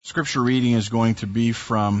Scripture reading is going to be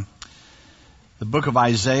from the book of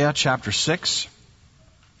Isaiah, chapter 6,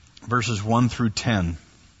 verses 1 through 10.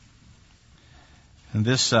 And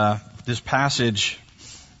this passage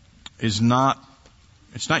is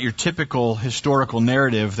it's not your typical historical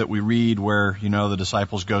narrative that we read where, the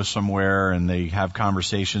disciples go somewhere and they have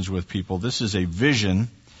conversations with people. This is a vision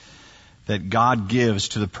that God gives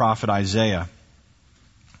to the prophet Isaiah.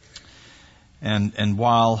 And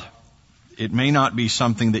while it may not be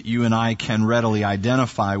something that you and I can readily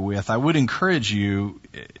identify with, I would encourage you,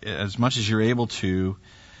 as much as you're able to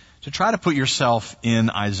try to put yourself in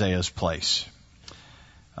Isaiah's place.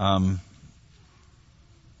 For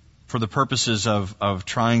the purposes of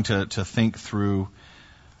trying to think through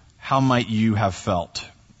how might you have felt,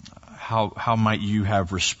 how might you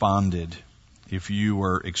have responded if you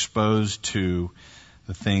were exposed to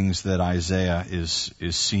the things that Isaiah is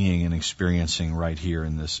seeing and experiencing right here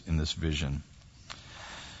in this vision.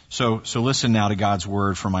 So listen now to God's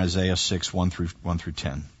word from Isaiah 6, 1 through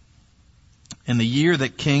 10. In the year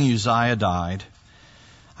that King Uzziah died,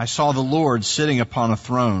 I saw the Lord sitting upon a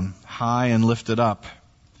throne, high and lifted up.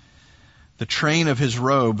 The train of his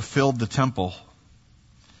robe filled the temple.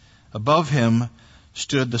 Above him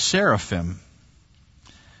stood the seraphim.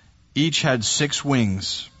 Each had 6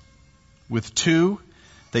 wings. With 2,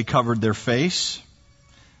 they covered their face.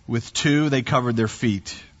 With 2, they covered their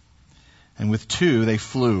feet. And with 2, they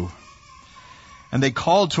flew. And they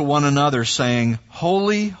called to one another, saying,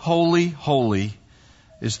 Holy, holy, holy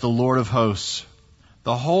is the Lord of hosts.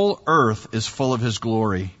 The whole earth is full of his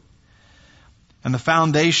glory. And the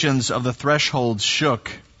foundations of the thresholds shook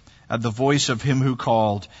at the voice of him who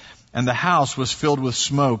called, and the house was filled with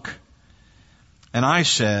smoke. And I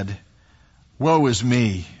said, Woe is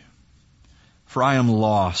me, for I am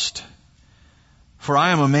lost. For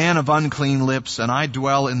I am a man of unclean lips, and I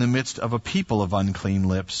dwell in the midst of a people of unclean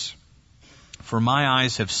lips. For my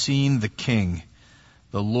eyes have seen the King,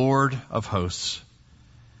 the Lord of hosts.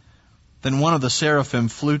 Then one of the seraphim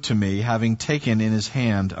flew to me, having taken in his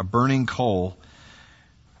hand a burning coal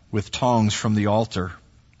with tongs from the altar.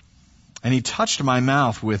 And he touched my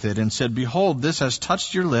mouth with it and said, Behold, this has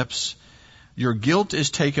touched your lips. Your guilt is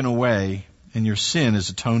taken away, and your sin is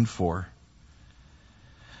atoned for.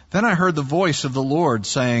 Then I heard the voice of the Lord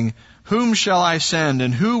saying, Whom shall I send,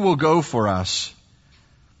 and who will go for us?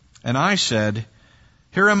 And I said,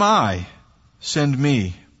 Here am I, send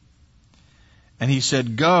me. And he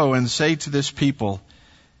said, Go and say to this people,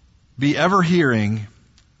 Be ever hearing,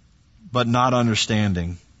 but not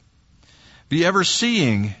understanding. Be ever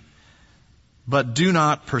seeing, but do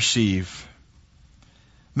not perceive.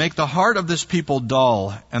 Make the heart of this people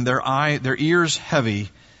dull, and their ears heavy,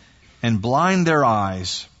 and blind their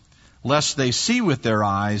eyes, lest they see with their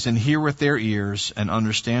eyes, and hear with their ears, and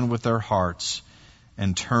understand with their hearts,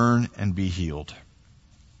 and turn and be healed.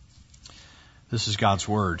 This is God's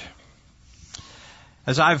word.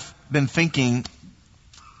 As I've been thinking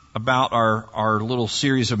about our little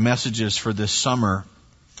series of messages for this summer,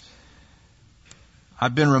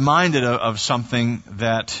 I've been reminded of something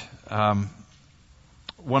that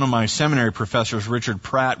one of my seminary professors, Richard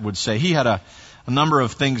Pratt, would say. He had a number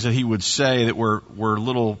of things that he would say that were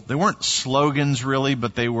little, they weren't slogans really,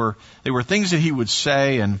 but they were things that he would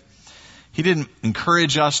say, and he didn't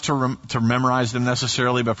encourage us to memorize them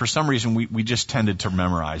necessarily, but for some reason we just tended to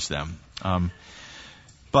memorize them.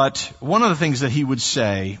 But one of the things that he would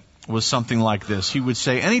say was something like this. He would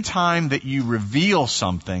say, anytime that you reveal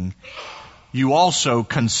something, you also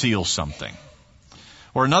conceal something.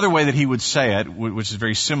 Or another way that he would say it, which is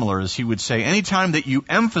very similar, is he would say, anytime that you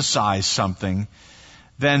emphasize something,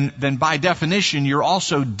 then by definition, you're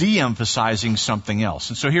also de-emphasizing something else.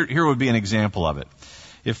 And so here would be an example of it.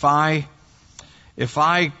 If I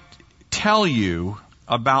tell you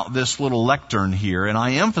about this little lectern here, and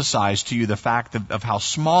I emphasize to you the fact of how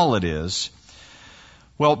small it is,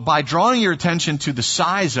 well, by drawing your attention to the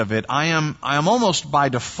size of it, I am almost by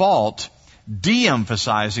default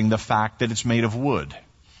de-emphasizing the fact that it's made of wood.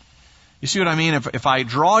 You see what I mean? If I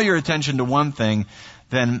draw your attention to one thing,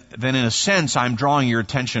 then in a sense I'm drawing your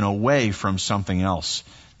attention away from something else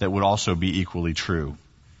that would also be equally true.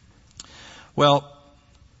 Well,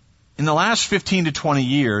 in the last 15 to 20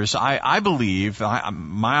 years, I believe,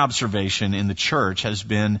 my observation in the church has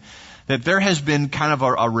been that there has been kind of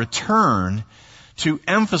a return to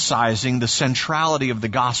emphasizing the centrality of the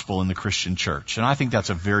gospel in the Christian church. And I think that's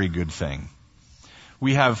a very good thing.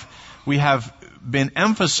 We have been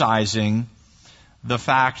emphasizing the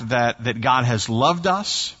fact that God has loved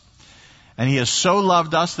us, and He has so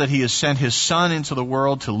loved us that He has sent His Son into the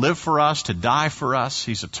world to live for us, to die for us.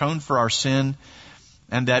 He's atoned for our sin.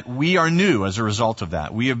 and that we are new as a result of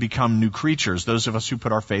that. We have become new creatures, those of us who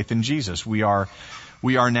put our faith in Jesus. We are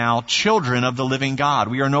now children of the living God.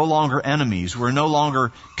 We are no longer enemies. We're no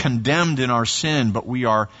longer condemned in our sin, but we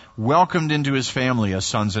are welcomed into His family as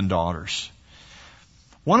sons and daughters.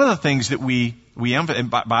 One of the things that we emphasize,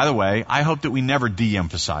 and by the way, I hope that we never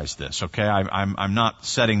de-emphasize this, okay? I'm not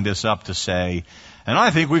setting this up to say, and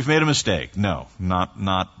I think we've made a mistake. No,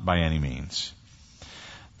 not by any means.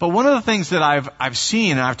 But one of the things that I've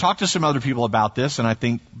seen, and I've talked to some other people about this, and I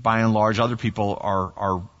think by and large other people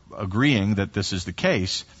are agreeing that this is the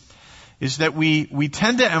case, is that we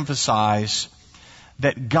tend to emphasize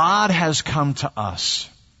that God has come to us.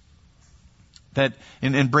 That,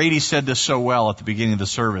 and Brady said this so well at the beginning of the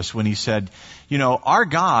service when he said, our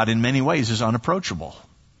God in many ways is unapproachable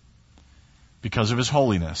because of His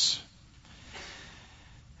holiness.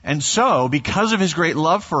 And so, because of His great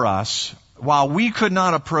love for us, while we could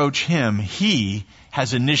not approach Him, He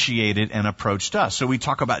has initiated and approached us. So we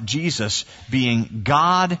talk about Jesus being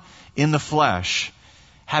God in the flesh,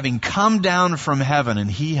 having come down from heaven, and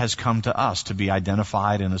He has come to us to be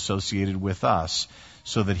identified and associated with us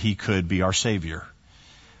so that He could be our Savior.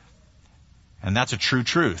 And that's a true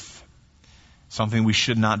truth, something we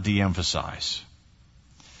should not de-emphasize.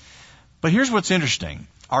 But here's what's interesting.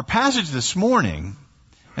 Our passage this morning,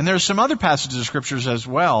 and there's some other passages of Scriptures as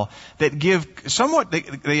well that give somewhat,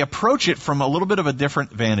 they approach it from a little bit of a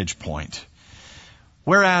different vantage point.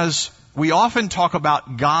 Whereas we often talk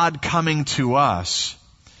about God coming to us,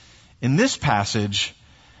 in this passage,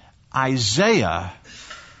 Isaiah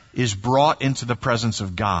is brought into the presence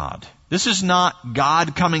of God. This is not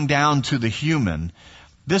God coming down to the human.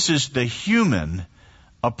 This is the human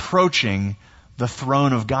approaching the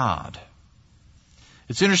throne of God.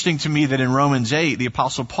 It's interesting to me that in Romans 8, the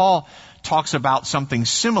Apostle Paul talks about something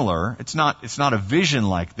similar. It's not a vision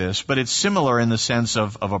like this, but it's similar in the sense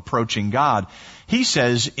of approaching God. He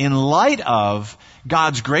says, in light of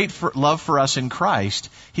God's great love for us in Christ,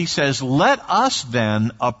 he says, let us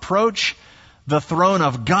then approach the throne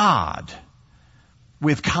of God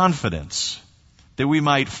with confidence, that we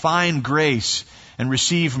might find grace and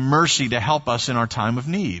receive mercy to help us in our time of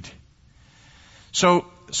need. So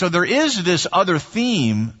there is this other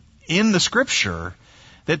theme in the Scripture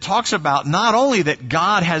that talks about not only that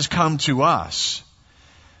God has come to us,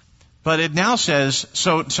 but it now says,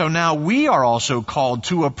 so now we are also called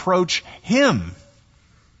to approach Him.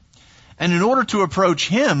 And in order to approach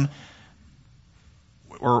Him,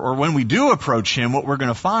 or when we do approach Him, what we're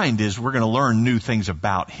going to find is we're going to learn new things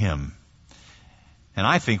about Him. And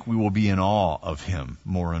I think we will be in awe of Him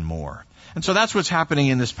more and more. And so that's what's happening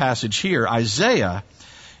in this passage here. Isaiah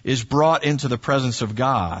is brought into the presence of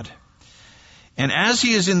God. And as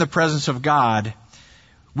he is in the presence of God,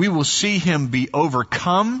 we will see him be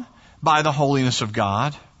overcome by the holiness of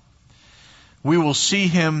God. We will see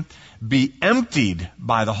him be emptied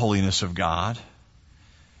by the holiness of God.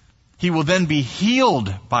 He will then be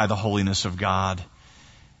healed by the holiness of God.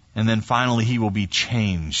 And then finally, he will be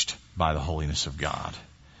changed by the holiness of God.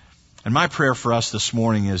 And my prayer for us this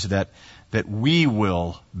morning is that we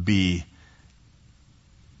will be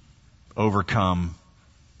overcome,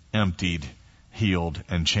 emptied, healed,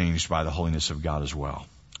 and changed by the holiness of God as well.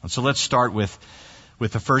 And so let's start with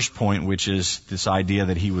the first point, which is this idea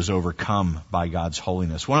that he was overcome by God's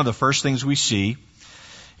holiness. One of the first things we see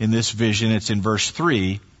in this vision, it's in verse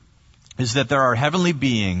 3, is that there are heavenly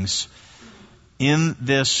beings in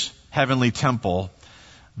this heavenly temple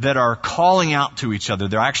that are calling out to each other.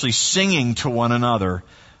 They're actually singing to one another,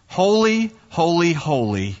 "Holy, holy,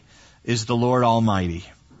 holy is the Lord Almighty."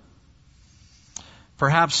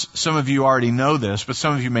 Perhaps some of you already know this, but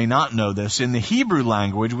some of you may not know this. In the Hebrew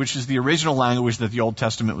language, which is the original language that the Old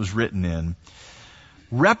Testament was written in,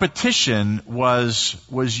 repetition was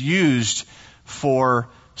used for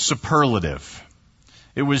superlative.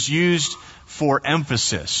 It was used for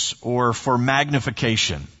emphasis or for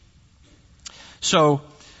magnification. So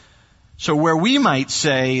where we might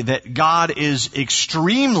say that God is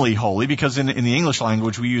extremely holy, because in the English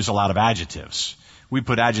language we use a lot of adjectives. We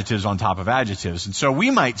put adjectives on top of adjectives. And so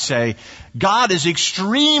we might say, God is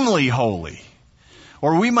extremely holy.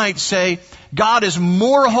 Or we might say, God is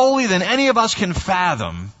more holy than any of us can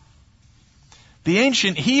fathom. The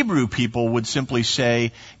ancient Hebrew people would simply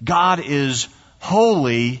say, God is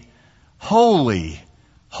holy, holy,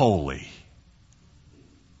 holy.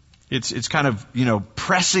 It's kind of,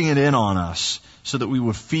 pressing it in on us so that we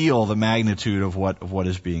would feel the magnitude of what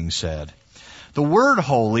is being said. The word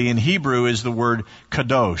holy in Hebrew is the word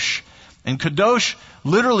kadosh. And kadosh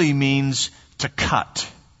literally means to cut.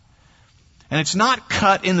 And it's not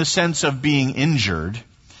cut in the sense of being injured,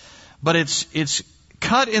 but it's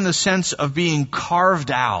cut in the sense of being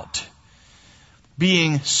carved out,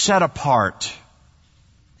 being set apart.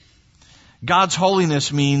 God's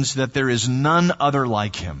holiness means that there is none other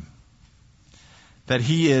like Him, that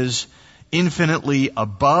He is infinitely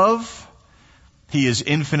above, He is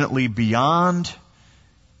infinitely beyond,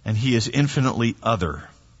 and He is infinitely other.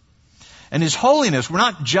 And His holiness, we're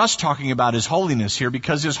not just talking about His holiness here,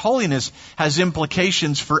 because His holiness has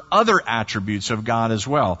implications for other attributes of God as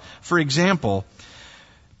well. For example,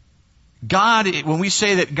 God, when we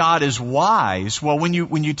say that God is wise, well, when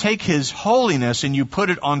you take His holiness and you put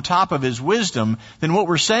it on top of His wisdom, then what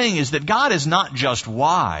we're saying is that God is not just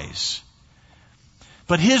wise,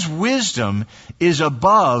 but His wisdom is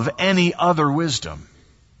above any other wisdom.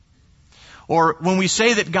 Or when we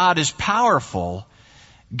say that God is powerful,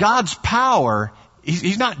 God's power,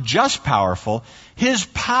 He's not just powerful, His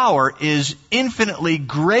power is infinitely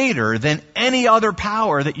greater than any other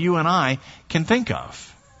power that you and I can think of.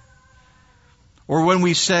 Or when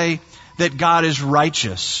we say that God is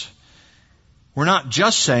righteous, we're not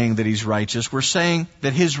just saying that He's righteous, we're saying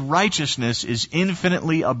that His righteousness is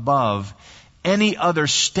infinitely above any other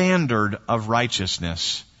standard of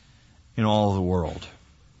righteousness in all of the world.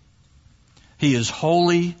 He is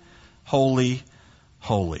holy, holy,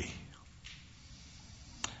 holy.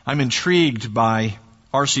 I'm intrigued by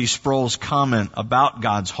R.C. Sproul's comment about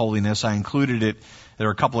God's holiness. I included it. There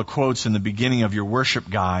are a couple of quotes in the beginning of your worship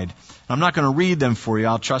guide. I'm not going to read them for you.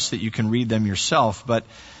 I'll trust that you can read them yourself. But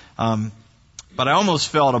I almost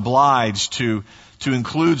felt obliged to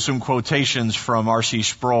include some quotations from R.C.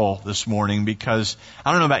 Sproul this morning, because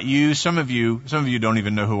I don't know about you. Some of you don't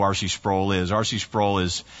even know who R.C. Sproul is. R.C. Sproul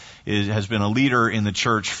has been a leader in the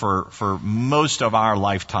church for most of our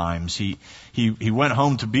lifetimes. He went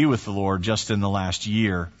home to be with the Lord just in the last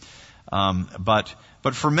year.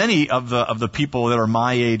 But for many of the people that are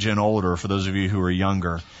my age and older, for those of you who are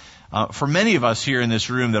younger, for many of us here in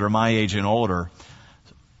this room that are my age and older,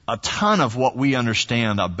 a ton of what we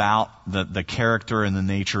understand about the character and the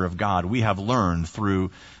nature of God, we have learned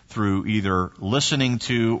through either listening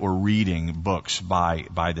to or reading books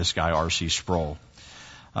by this guy R.C. Sproul.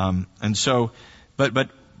 And so,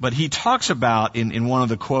 but he talks about in one of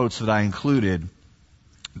the quotes that I included,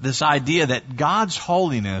 this idea that God's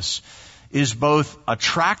holiness is both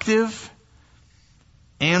attractive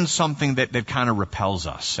and something that kind of repels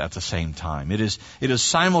us at the same time. It is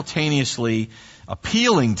simultaneously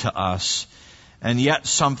appealing to us and yet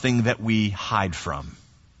something that we hide from.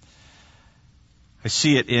 I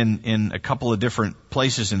see it in a couple of different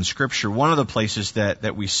places in Scripture. One of the places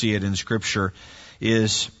that we see it in Scripture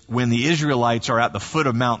is when the Israelites are at the foot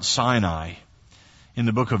of Mount Sinai in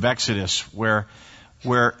the book of Exodus, where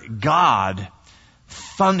God,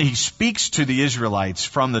 He speaks to the Israelites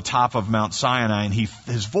from the top of Mount Sinai, and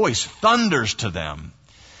His voice thunders to them.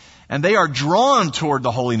 And they are drawn toward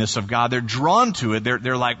the holiness of God. They're drawn to it.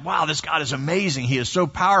 They're like, wow, this God is amazing. He is so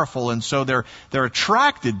powerful. And so they're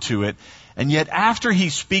attracted to it. And yet after He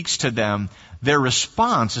speaks to them, their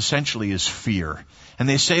response essentially is fear. And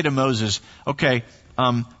they say to Moses, okay,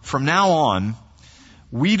 from now on,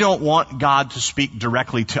 we don't want God to speak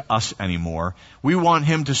directly to us anymore. We want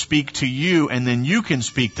Him to speak to you, and then you can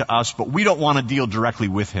speak to us, but we don't want to deal directly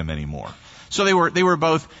with Him anymore. So they were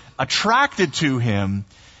both attracted to Him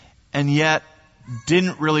and yet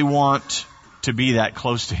didn't really want to be that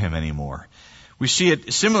close to Him anymore. We see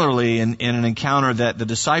it similarly in an encounter that the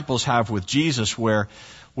disciples have with Jesus, where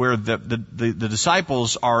the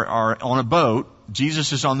disciples are on a boat.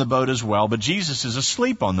 Jesus is on the boat as well, but Jesus is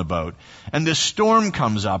asleep on the boat. And this storm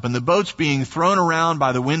comes up, and the boat's being thrown around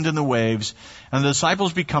by the wind and the waves, and the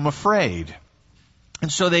disciples become afraid.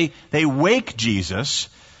 And so they wake Jesus,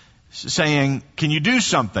 saying, can you do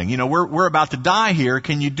something? You know, we're about to die here.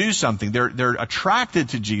 Can you do something? They're attracted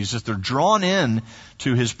to Jesus. They're drawn in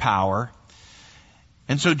to His power.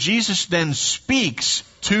 And so Jesus then speaks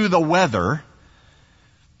to the weather,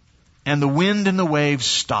 and the wind and the waves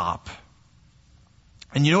stop.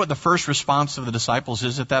 And you know what the first response of the disciples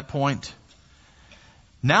is at that point?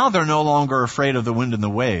 Now they're no longer afraid of the wind and the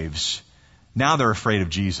waves. Now they're afraid of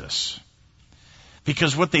Jesus.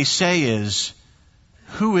 Because what they say is,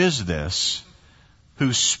 who is this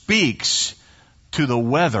who speaks to the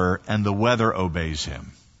weather and the weather obeys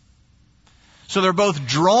Him? So they're both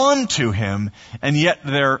drawn to Him, and yet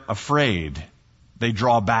they're afraid. They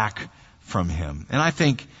draw back from Him. And I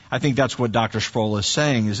think that's what Dr. Sproul is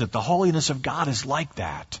saying, is that the holiness of God is like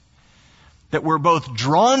that. That we're both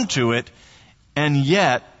drawn to it, and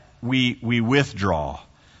yet we withdraw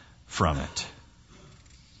from it.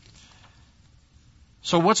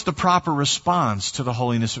 So what's the proper response to the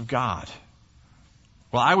holiness of God?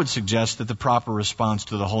 Well, I would suggest that the proper response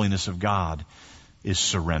to the holiness of God is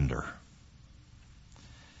surrender.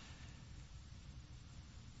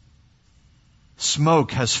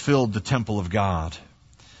 Smoke has filled the temple of God.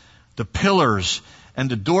 The pillars and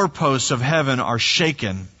the doorposts of heaven are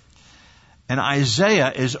shaken. And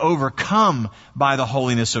Isaiah is overcome by the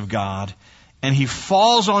holiness of God. And he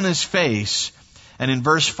falls on his face. And in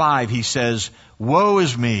verse 5 he says, "Woe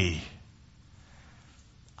is me!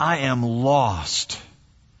 I am lost.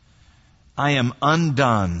 I am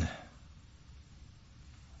undone."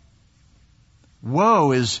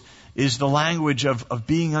 Woe is the language of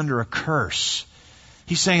being under a curse.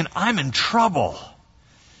 He's saying, I'm in trouble.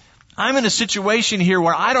 I'm in a situation here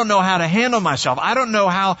where I don't know how to handle myself. I don't know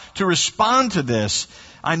how to respond to this.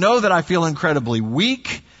 I know that I feel incredibly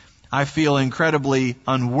weak. I feel incredibly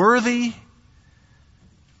unworthy.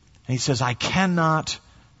 And he says, I cannot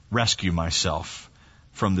rescue myself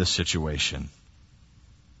from this situation.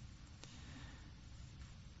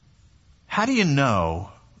 How do you know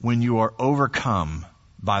when you are overcome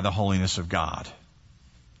by the holiness of God?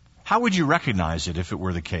 How would you recognize it if it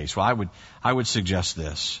were the case? Well, I would suggest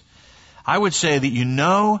this. I would say that you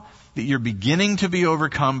know that you're beginning to be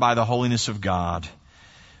overcome by the holiness of God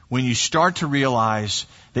when you start to realize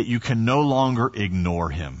that you can no longer ignore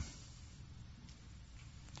Him.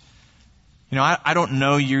 You know, I don't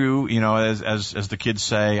know you, as the kids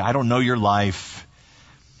say, I don't know your life.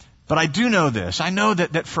 But I do know this. I know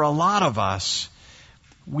that for a lot of us,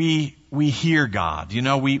 we hear God.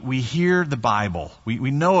 We hear the Bible.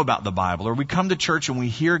 We know about the Bible. Or we come to church and we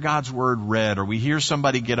hear God's Word read. Or we hear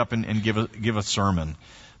somebody get up and give a sermon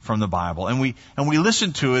from the Bible. And we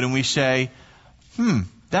listen to it and we say,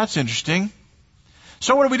 that's interesting.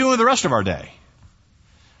 So what are we doing with the rest of our day?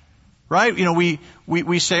 Right?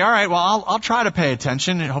 We say, all right, well, I'll try to pay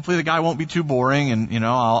attention, and hopefully the guy won't be too boring, and,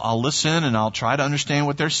 I'll listen and I'll try to understand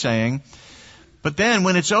what they're saying. But then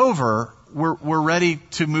when it's over, we're ready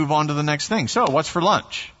to move on to the next thing. So what's for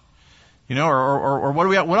lunch? Or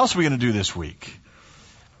what else are we going to do this week?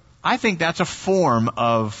 I think that's a form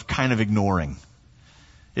of kind of ignoring.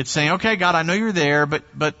 It's saying, okay, God, I know you're there,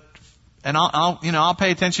 and I'll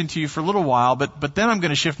pay attention to you for a little while, but then I'm going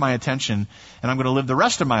to shift my attention and I'm going to live the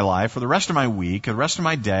rest of my life or the rest of my week or the rest of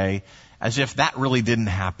my day as if that really didn't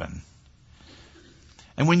happen.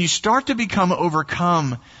 And when you start to become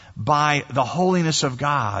overcome by the holiness of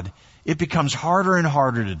God, it becomes harder and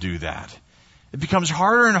harder to do that. It becomes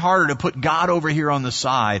harder and harder to put God over here on the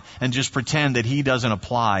side and just pretend that He doesn't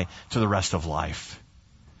apply to the rest of life.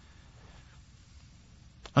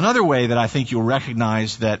 Another way that I think you'll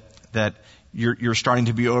recognize that you're starting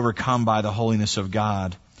to be overcome by the holiness of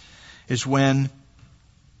God is when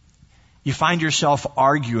you find yourself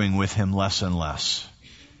arguing with Him less and less.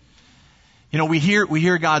 We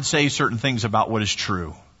hear God say certain things about what is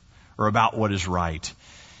true or about what is right.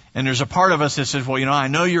 And there's a part of us that says, well, I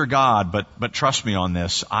know you're God, but trust me on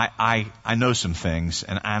this. I know some things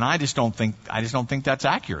and I just don't think that's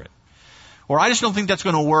accurate. Or I just don't think that's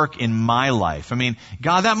going to work in my life. I mean,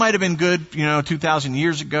 God, that might have been good, 2,000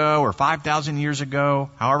 years ago or 5,000 years ago,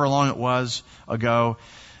 however long it was ago.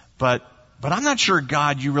 But I'm not sure,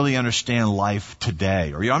 God, you really understand life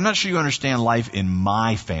today. Or I'm not sure you understand life in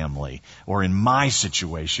my family or in my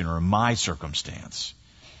situation or in my circumstance.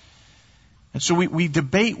 And so we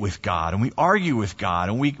debate with God and we argue with God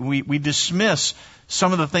and we dismiss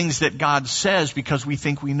some of the things that God says because we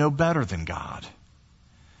think we know better than God.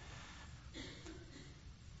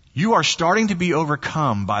 You are starting to be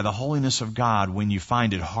overcome by the holiness of God when you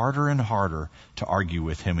find it harder and harder to argue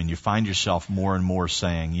with Him and you find yourself more and more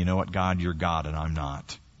saying, you know what, God, you're God and I'm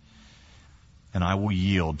not. And I will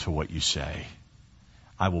yield to what you say.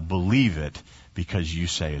 I will believe it because you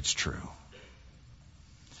say it's true.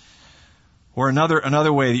 Or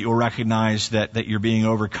another way that you'll recognize that you're being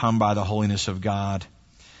overcome by the holiness of God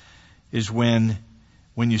is when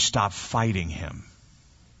you stop fighting Him.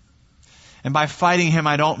 And by fighting Him,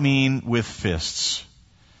 I don't mean with fists.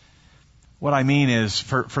 What I mean is,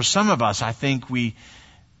 for some of us, I think we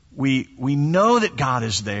know that God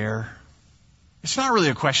is there. It's not really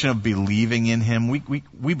a question of believing in Him.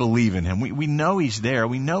 We believe in Him. We know He's there.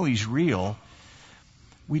 We know He's real.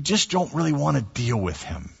 We just don't really want to deal with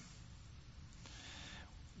Him.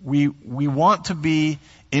 We want to be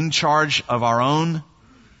in charge of our own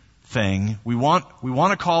thing. We want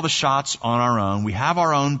to call the shots on our own. We have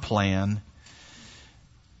our own plan.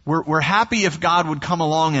 We're happy if God would come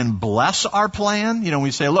along and bless our plan. We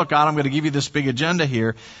say, look, God, I'm going to give you this big agenda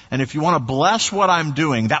here. And if you want to bless what I'm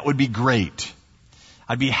doing, that would be great.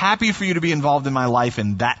 I'd be happy for you to be involved in my life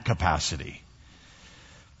in that capacity.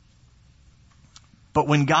 But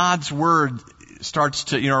when God's Word starts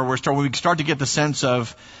to, when we start to get the sense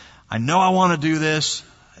of, I know I want to do this.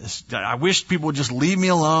 I wish people would just leave me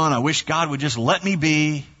alone. I wish God would just let me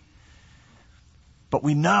be. But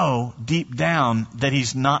we know deep down that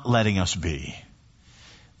He's not letting us be.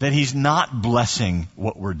 That He's not blessing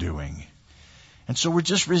what we're doing. And so we're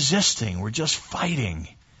just resisting. We're just fighting.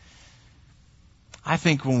 I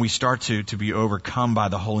think when we start to be overcome by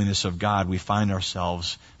the holiness of God, we find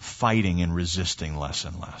ourselves fighting and resisting less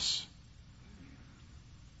and less.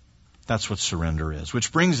 That's what surrender is.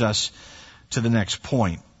 Which brings us to the next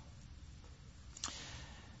point.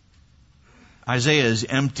 Isaiah is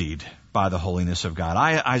emptied by the holiness of God.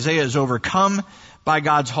 Isaiah is overcome by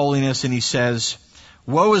God's holiness, and he says,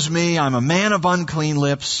 "Woe is me, I'm a man of unclean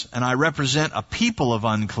lips, and I represent a people of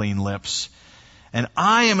unclean lips. And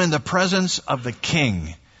I am in the presence of the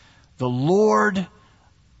King, the Lord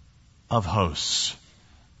of hosts,"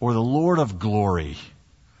 or the Lord of glory.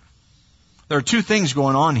 There are two things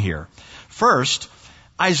going on here. First,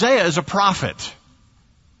 Isaiah is a prophet.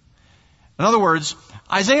 In other words,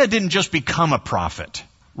 Isaiah didn't just become a prophet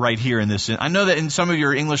right here in this. I know that in some of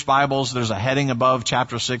your English Bibles, there's a heading above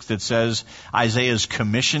chapter 6 that says Isaiah's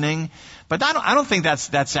commissioning. But I don't think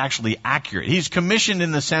that's actually accurate. He's commissioned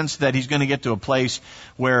in the sense that he's going to get to a place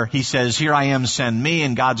where he says, "Here I am, send me,"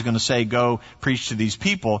 and God's going to say, "Go preach to these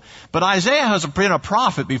people." But Isaiah has been a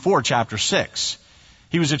prophet before chapter 6.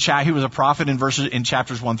 He was a prophet in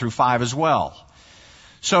chapters 1 through 5 as well.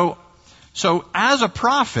 So as a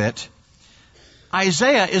prophet,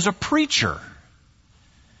 Isaiah is a preacher.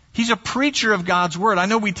 He's a preacher of God's Word. I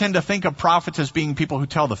know we tend to think of prophets as being people who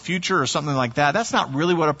tell the future or something like that. That's not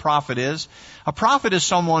really what a prophet is. A prophet is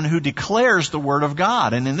someone who declares the Word of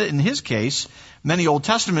God. And in his case, many Old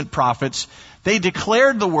Testament prophets, they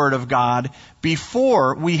declared the Word of God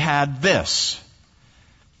before we had this.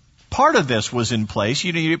 Part of this was in place.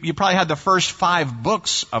 You probably had the first 5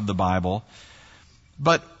 books of the Bible.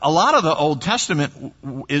 But a lot of the Old Testament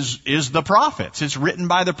is the prophets. It's written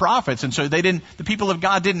by the prophets. And so the people of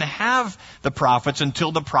God didn't have the prophets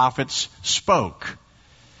until the prophets spoke.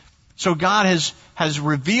 So God has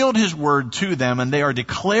revealed His Word to them, and they are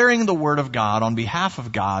declaring the Word of God on behalf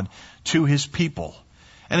of God to His people.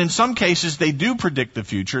 And in some cases, they do predict the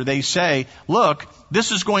future. They say, "Look,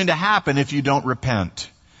 this is going to happen if you don't repent.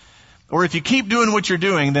 Or if you keep doing what you're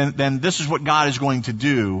doing, then this is what God is going to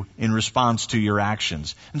do in response to your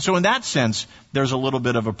actions." And so in that sense, there's a little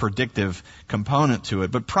bit of a predictive component to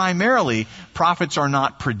it. But primarily, prophets are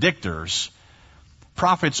not predictors.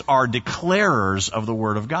 Prophets are declarers of the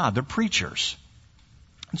Word of God. They're preachers.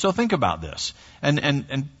 And so think about this.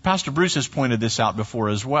 And Pastor Bruce has pointed this out before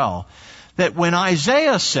as well. That when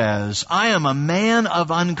Isaiah says, "I am a man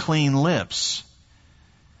of unclean lips,"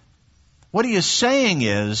 what he is saying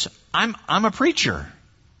is, I'm a preacher.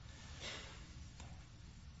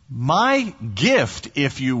 My gift,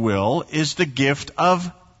 if you will, is the gift of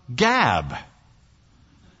gab.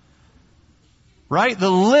 Right? The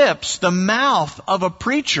lips, the mouth of a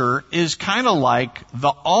preacher is kind of like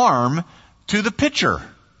the arm to the pitcher.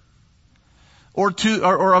 Or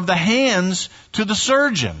of the hands to the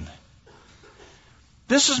surgeon.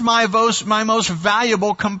 This is my most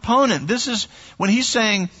valuable component. This is, when he's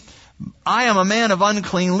saying, "I am a man of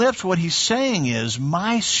unclean lips," what he's saying is,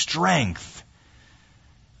 my strength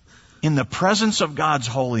in the presence of God's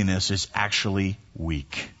holiness is actually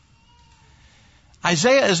weak.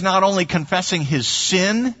 Isaiah is not only confessing his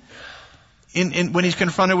sin when he's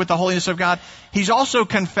confronted with the holiness of God, he's also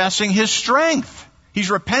confessing his strength. He's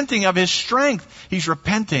repenting of his strength. He's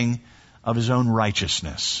repenting of his own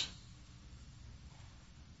righteousness.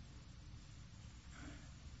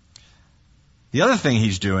 The other thing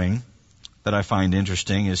he's doing that I find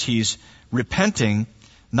interesting is he's repenting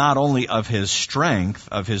not only of his strength,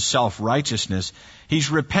 of his self-righteousness, he's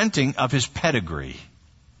repenting of his pedigree.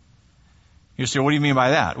 You say, what do you mean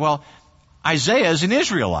by that? Well, Isaiah is an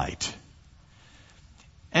Israelite.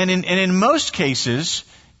 And in most cases,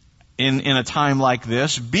 in a time like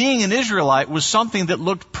this, being an Israelite was something that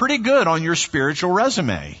looked pretty good on your spiritual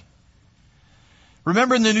resume.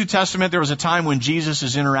 Remember in the New Testament, there was a time when Jesus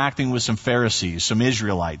is interacting with some Pharisees, some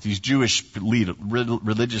Israelites, these Jewish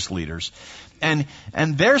religious leaders. And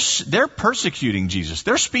they're persecuting Jesus.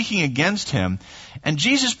 They're speaking against him. And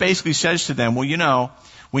Jesus basically says to them, well,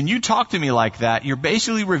 when you talk to me like that, you're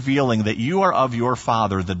basically revealing that you are of your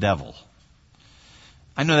father, the devil.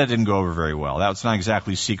 I know that didn't go over very well. That's not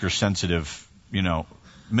exactly seeker-sensitive,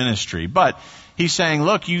 ministry. But he's saying,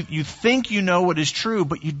 look, you think you know what is true,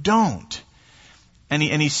 but you don't. And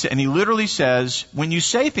he literally says, when you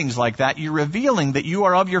say things like that, you're revealing that you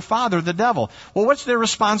are of your father, the devil. Well, what's their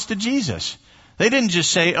response to Jesus? They didn't just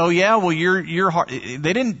say, oh yeah, well you're hard.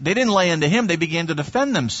 They didn't lay into him. They began to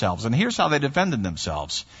defend themselves. And here's how they defended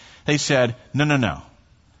themselves. They said, no.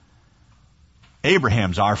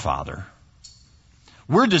 Abraham's our father.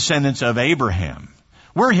 We're descendants of Abraham.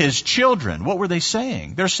 We're his children. What were they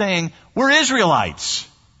saying? They're saying, we're Israelites.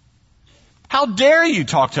 How dare you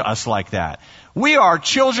talk to us like that? We are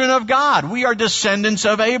children of God. We are descendants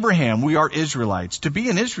of Abraham. We are Israelites. To be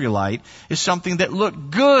an Israelite is something that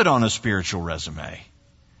looked good on a spiritual resume.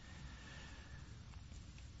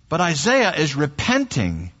 But Isaiah is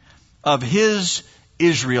repenting of his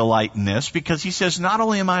Israeliteness because he says, not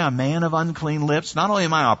only am I a man of unclean lips, not only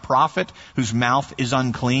am I a prophet whose mouth is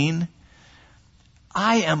unclean,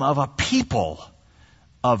 I am of a people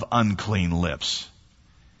of unclean lips.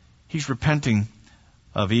 He's repenting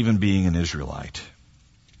of even being an Israelite.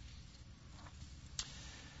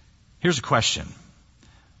 Here's a question.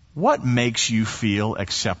 What makes you feel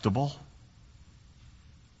acceptable?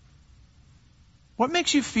 What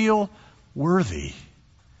makes you feel worthy?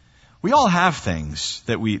 We all have things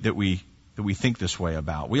that we think this way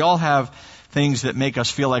about. We all have things that make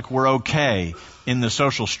us feel like we're okay in the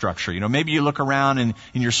social structure. Maybe you look around in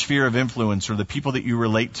your sphere of influence or the people that you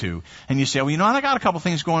relate to, and you say, well, I got a couple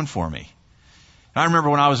things going for me. I remember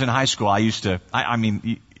when I was in high school,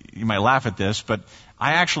 you might laugh at this, but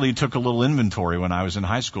I actually took a little inventory when I was in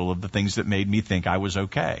high school of the things that made me think I was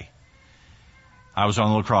okay. I was on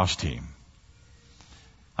the lacrosse team.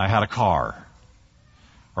 I had a car.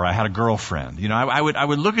 Or I had a girlfriend. I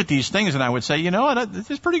would look at these things and I would say,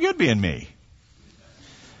 this is pretty good being me.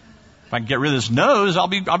 If I can get rid of this nose, I'll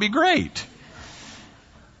be great.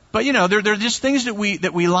 But they're just things that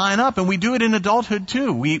we line up, and we do it in adulthood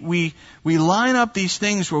too. We line up these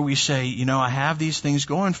things where we say, I have these things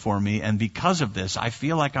going for me, and because of this, I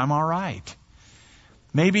feel like I'm all right.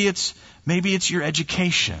 Maybe it's your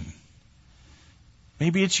education.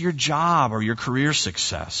 Maybe it's your job or your career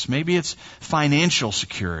success. Maybe it's financial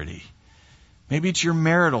security. Maybe it's your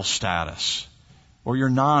marital status or your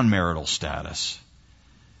non-marital status.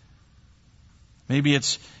 Maybe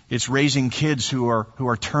it's raising kids who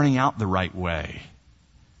are turning out the right way.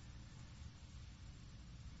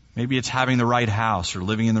 Maybe it's having the right house or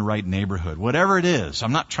living in the right neighborhood. Whatever it is,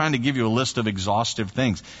 I'm not trying to give you a list of exhaustive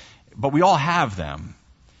things, but we all have them.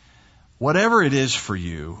 Whatever it is for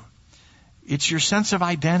you, it's your sense of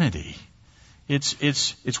identity.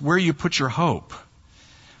 It's where you put your hope.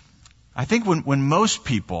 I think when most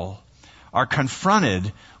people are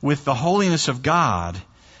confronted with the holiness of God,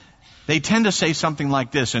 they tend to say something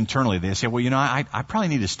like this internally. They say, well, I probably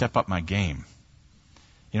need to step up my game.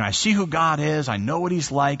 I see who God is. I know what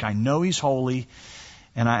He's like. I know He's holy.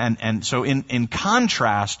 And so in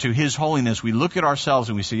contrast to His holiness, we look at ourselves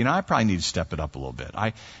and we say, I probably need to step it up a little bit.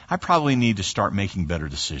 I probably need to start making better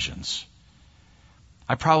decisions.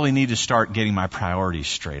 I probably need to start getting my priorities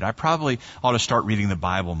straight. I probably ought to start reading the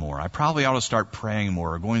Bible more. I probably ought to start praying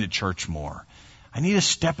more or going to church more. I need to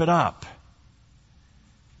step it up.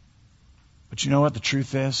 But you know what the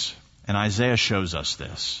truth is? And Isaiah shows us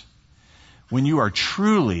this. When you are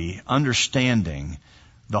truly understanding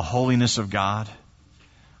the holiness of God,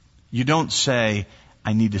 you don't say,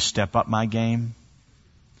 I need to step up my game.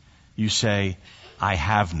 You say, I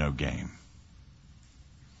have no game.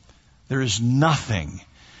 There is nothing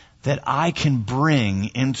that I can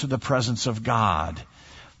bring into the presence of God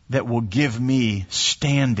that will give me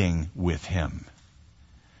standing with Him.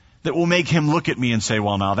 That will make Him look at me and say,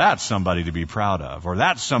 well, now that's somebody to be proud of, or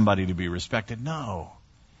that's somebody to be respected. No.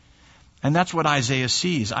 And that's what Isaiah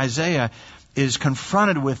sees. Isaiah is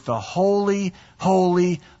confronted with the holy,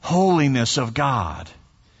 holy, holiness of God.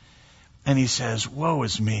 And he says, woe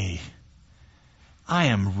is me. I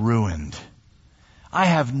am ruined. I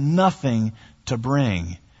have nothing to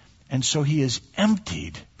bring. And so he is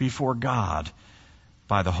emptied before God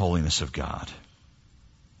by the holiness of God.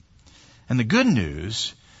 And the good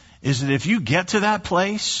news is that if you get to that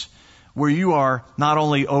place where you are not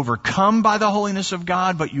only overcome by the holiness of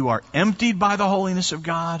God, but you are emptied by the holiness of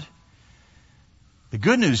God, the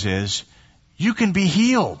good news is you can be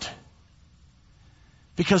healed.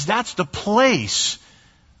 Because that's the place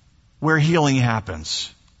where healing happens.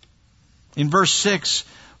 In verse 6,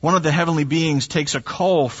 one of the heavenly beings takes a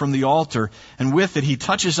coal from the altar, and with it he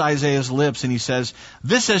touches Isaiah's lips, and he says,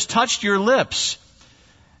 this has touched your lips,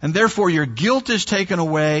 and therefore your guilt is taken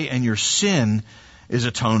away, and your sin is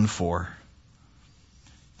atoned for.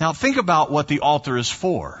 Now think about what the altar is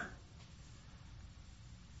for.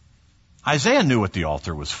 Isaiah knew what the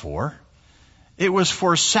altar was for. It was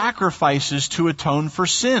for sacrifices to atone for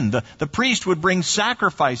sin. The priest would bring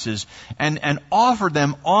sacrifices and offer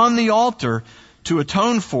them on the altar to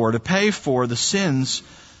atone for, to pay for the sins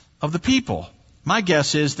of the people. My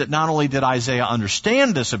guess is that not only did Isaiah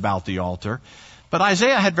understand this about the altar, but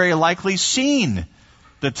Isaiah had very likely seen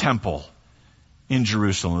the temple in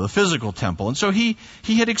Jerusalem, the physical temple. And so he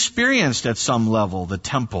had experienced at some level the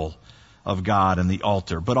temple of God and the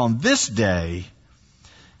altar. But on this day,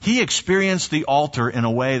 he experienced the altar in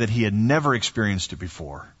a way that he had never experienced it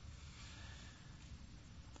before.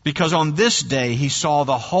 Because on this day, he saw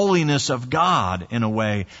the holiness of God in a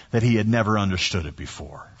way that he had never understood it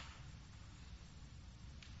before.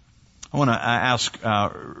 I want to ask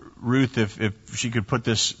Ruth if she could put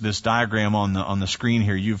this diagram on the screen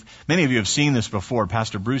here. Many of you have seen this before.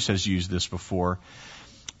 Pastor Bruce has used this before.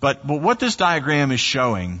 But what this diagram is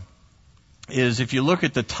showing is, if you look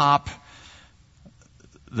at the top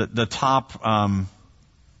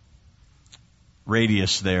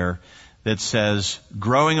radius there that says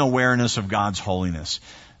growing awareness of God's holiness.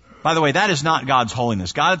 By the way, that is not God's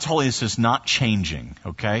holiness. God's holiness is not changing,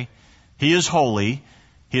 okay? He is holy.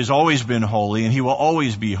 He has always been holy, and He will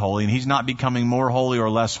always be holy, and He's not becoming more holy or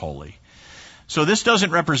less holy. So this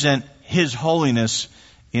doesn't represent His holiness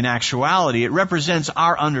in actuality. It represents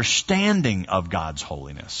our understanding of God's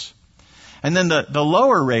holiness. And then the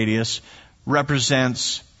lower radius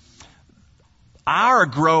represents our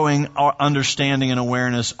growing understanding and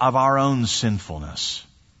awareness of our own sinfulness.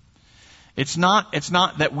 It's not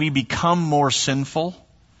that we become more sinful.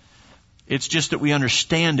 It's just that we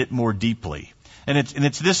understand it more deeply. And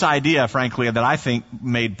it's this idea, frankly, that I think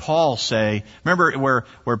made Paul say, remember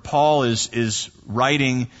where Paul is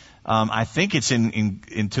writing, I think it's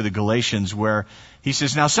into the Galatians, where he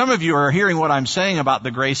says, now some of you are hearing what I'm saying about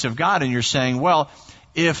the grace of God, and you're saying, well,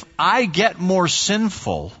 if I get more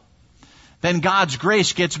sinful, then God's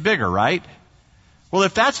grace gets bigger, right? Well,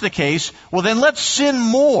 if that's the case, well then let's sin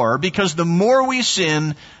more, because the more we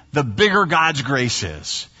sin, the bigger God's grace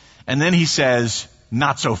is. And then he says,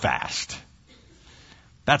 not so fast.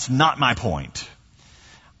 That's not my point.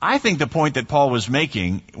 I think the point that Paul was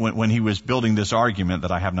making when he was building this argument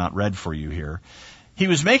that I have not read for you here, he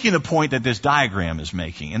was making the point that this diagram is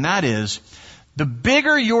making, and that is, the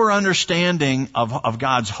bigger your understanding of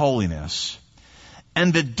God's holiness,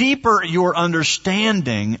 and the deeper your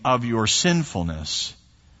understanding of your sinfulness,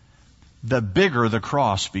 the bigger the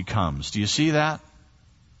cross becomes. Do you see that?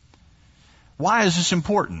 Why is this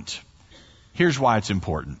important? Here's why it's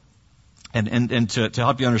important. And to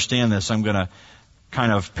help you understand this, I'm going to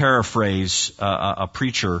kind of paraphrase a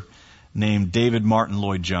preacher named David Martin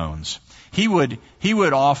Lloyd-Jones. He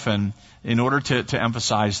would often, in order to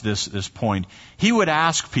emphasize this point, he would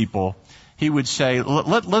ask people, he would say,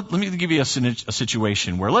 let me give you a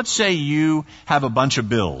situation where, let's say you have a bunch of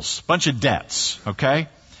bills, bunch of debts, okay?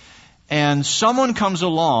 And someone comes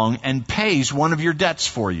along and pays one of your debts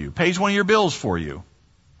for you, pays one of your bills for you.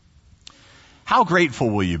 How grateful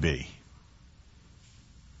will you be?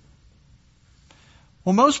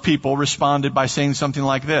 Well, most people responded by saying something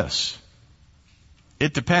like this.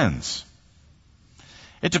 It depends.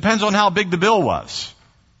 It depends on how big the bill was.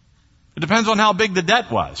 It depends on how big the debt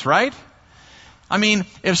was, right? I mean,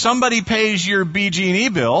 if somebody pays your BG&E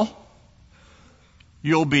bill,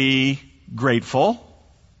 you'll be grateful.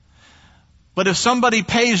 But if somebody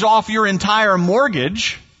pays off your entire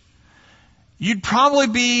mortgage, you'd probably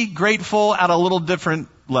be grateful at a little different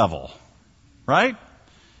level, right?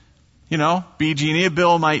 You know, BG&E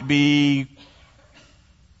bill might be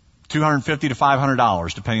 $250 to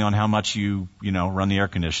 $500, depending on how much you run the air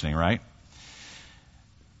conditioning, right?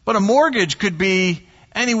 But a mortgage could be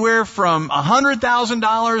anywhere from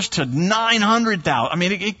 $100,000 to $900,000. I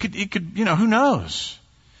mean, it could, who knows?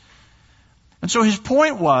 And so his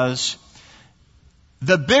point was,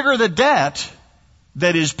 the bigger the debt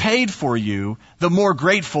that is paid for you, the more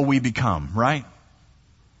grateful we become, right?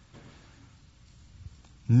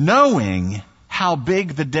 Knowing how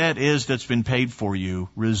big the debt is that's been paid for you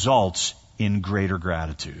results in greater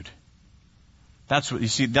gratitude. That's what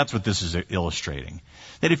this is illustrating.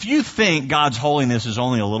 That if you think God's holiness is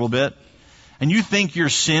only a little bit, and you think your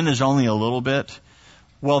sin is only a little bit,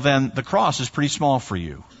 well then the cross is pretty small for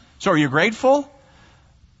you. So are you grateful?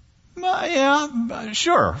 Yeah,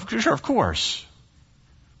 sure, of course.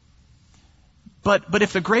 But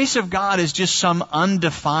if the grace of God is just some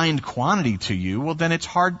undefined quantity to you, well then it's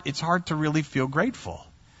hard to really feel grateful.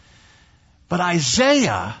 But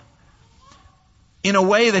Isaiah, in a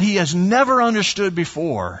way that he has never understood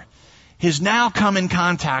before, has now come in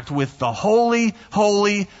contact with the holy,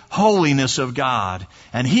 holy, holiness of God.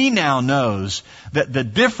 And he now knows that the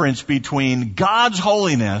difference between God's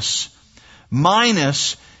holiness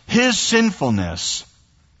minus his sinfulness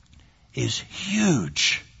is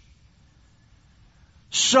huge.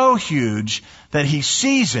 So huge that he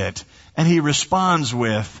sees it and he responds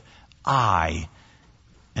with, I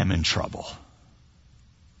am in trouble.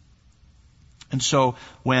 And so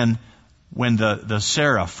when the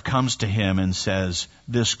seraph comes to him and says,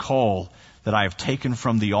 this coal that I have taken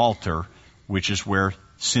from the altar, which is where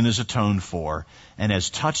sin is atoned for, and has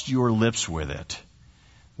touched your lips with it,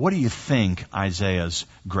 what do you think Isaiah's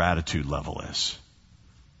gratitude level is?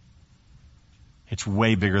 It's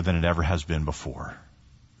way bigger than it ever has been before.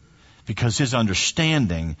 Because his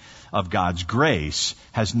understanding of God's grace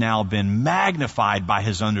has now been magnified by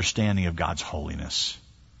his understanding of God's holiness.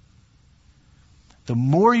 The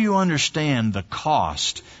more you understand the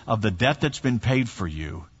cost of the debt that's been paid for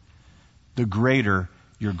you, the greater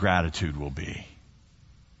your gratitude will be.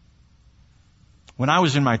 When I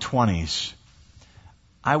was in my 20s,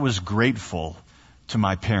 I was grateful to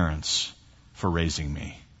my parents for raising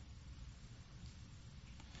me.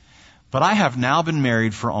 But I have now been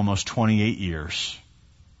married for almost 28 years.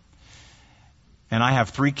 And I have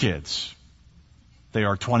 3 kids. They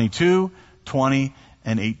are 22, 20,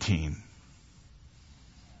 and 18.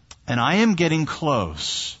 And I am getting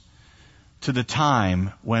close to the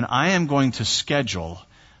time when I am going to schedule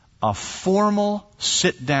a formal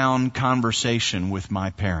sit-down conversation with my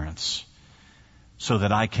parents so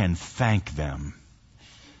that I can thank them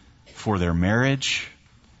for their marriage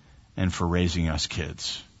and for raising us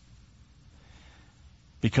kids.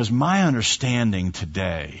 Because my understanding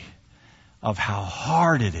today of how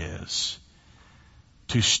hard it is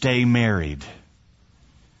to stay married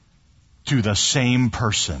to the same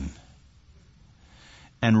person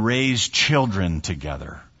and raise children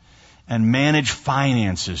together and manage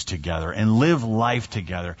finances together and live life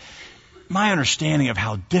together, my understanding of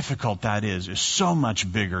how difficult that is so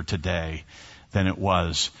much bigger today than it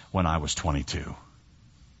was when I was 22.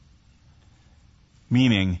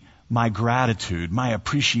 Meaning, my gratitude, my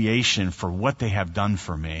appreciation for what they have done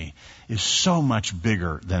for me is so much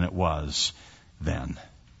bigger than it was then.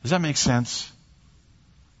 Does that make sense?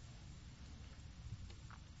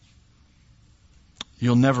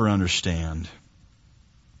 You'll never understand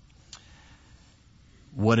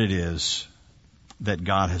what it is that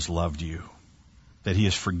God has loved you, that He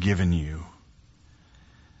has forgiven you,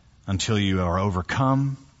 until you are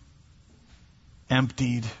overcome,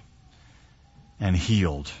 emptied, and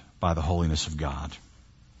healed by the holiness of God.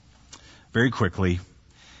 Very quickly,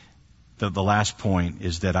 the last point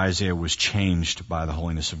is that Isaiah was changed by the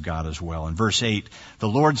holiness of God as well. In verse 8, the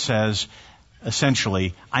Lord says,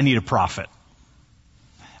 essentially, I need a prophet.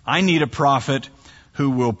 I need a prophet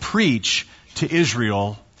who will preach to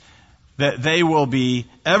Israel that they will be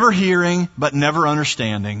ever hearing but never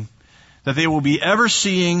understanding, that they will be ever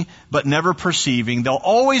seeing but never perceiving. They'll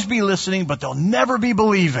always be listening, but they'll never be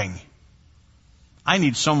believing. I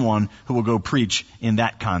need someone who will go preach in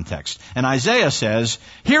that context. And Isaiah says,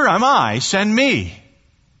 here am I, send me.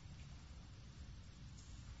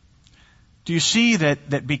 Do you see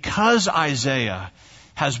that because Isaiah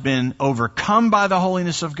has been overcome by the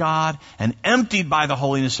holiness of God and emptied by the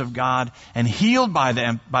holiness of God and healed by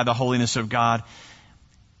the holiness of God,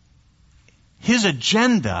 his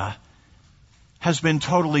agenda has been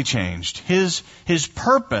totally changed. His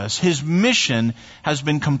purpose, his mission has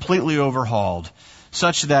been completely overhauled,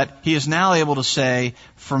 such that he is now able to say,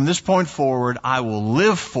 from this point forward, I will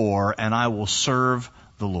live for and I will serve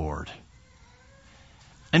the Lord.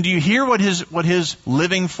 And do you hear what his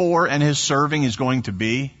living for and his serving is going to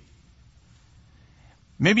be?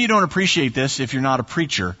 Maybe you don't appreciate this if you're not a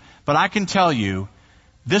preacher, but I can tell you,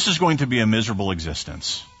 this is going to be a miserable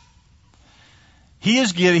existence. He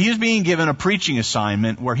is being given a preaching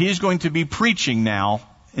assignment where he is going to be preaching now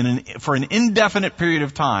for an indefinite period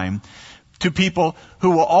of time to people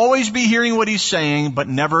who will always be hearing what he's saying but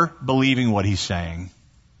never believing what he's saying.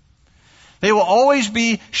 They will always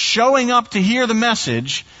be showing up to hear the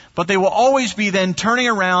message, but they will always be then turning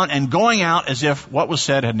around and going out as if what was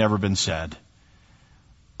said had never been said.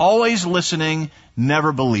 Always listening,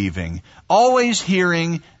 never believing. Always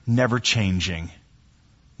hearing, never changing.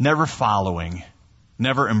 Never following.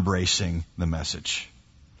 Never embracing the message.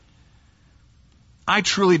 I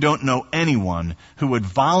truly don't know anyone who would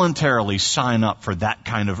voluntarily sign up for that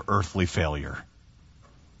kind of earthly failure.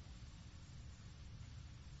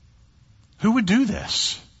 Who would do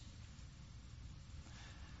this?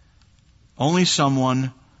 Only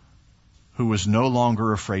someone who was no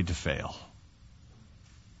longer afraid to fail.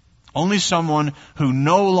 Only someone who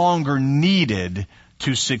no longer needed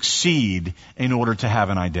to succeed in order to have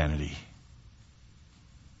an identity.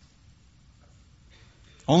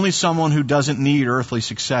 Only someone who doesn't need earthly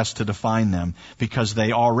success to define them because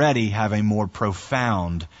they already have a more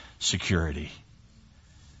profound security.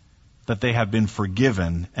 that they have been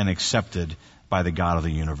forgiven and accepted by the God of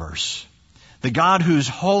the universe. The God whose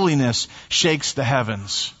holiness shakes the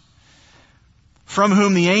heavens, from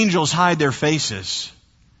whom the angels hide their faces.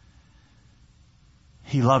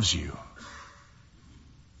 He loves you.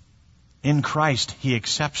 In Christ, He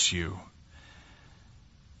accepts you.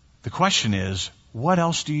 The question is, what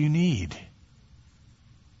else do you need?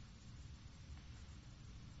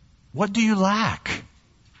 What do you lack?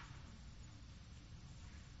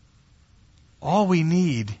 All we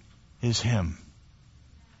need is Him.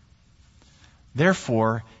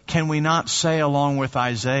 Therefore, can we not say along with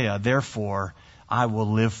Isaiah, therefore, I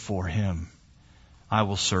will live for Him. I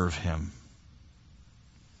will serve Him.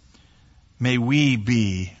 May we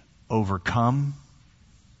be overcome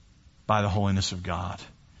by the holiness of God.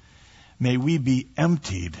 May we be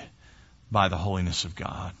emptied by the holiness of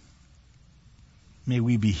God. May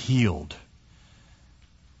we be healed.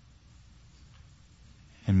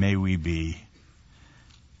 And may we be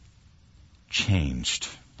changed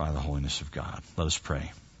by the holiness of God. Let us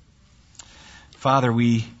pray. Father,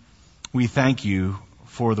 we thank you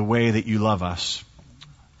for the way that you love us.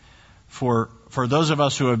 For those of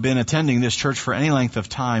us who have been attending this church for any length of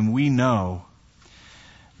time, we know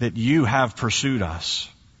that you have pursued us.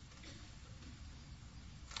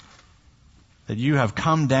 That you have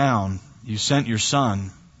come down, you sent your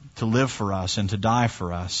Son to live for us and to die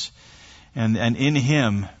for us. And in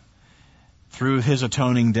Him, through His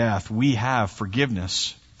atoning death, we have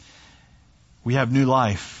forgiveness. We have new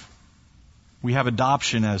life. We have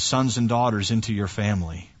adoption as sons and daughters into your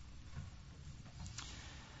family.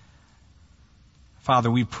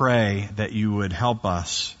 Father, we pray that you would help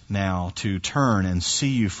us now to turn and see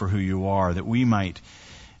you for who you are, that we might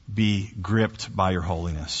be gripped by your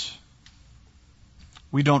holiness.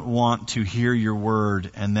 We don't want to hear your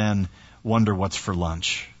word and then wonder what's for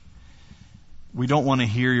lunch. We don't want to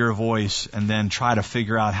hear your voice and then try to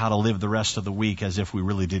figure out how to live the rest of the week as if we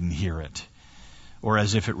really didn't hear it, or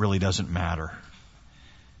as if it really doesn't matter.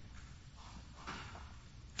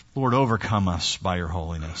 Lord, overcome us by your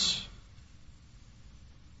holiness,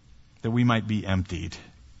 that we might be emptied,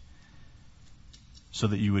 so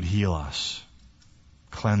that you would heal us,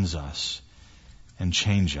 cleanse us, and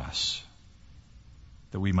change us,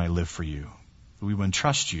 that we might live for you, that we would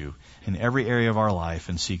trust you in every area of our life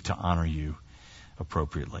and seek to honor you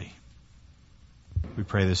appropriately. We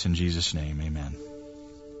pray this in Jesus' name. Amen.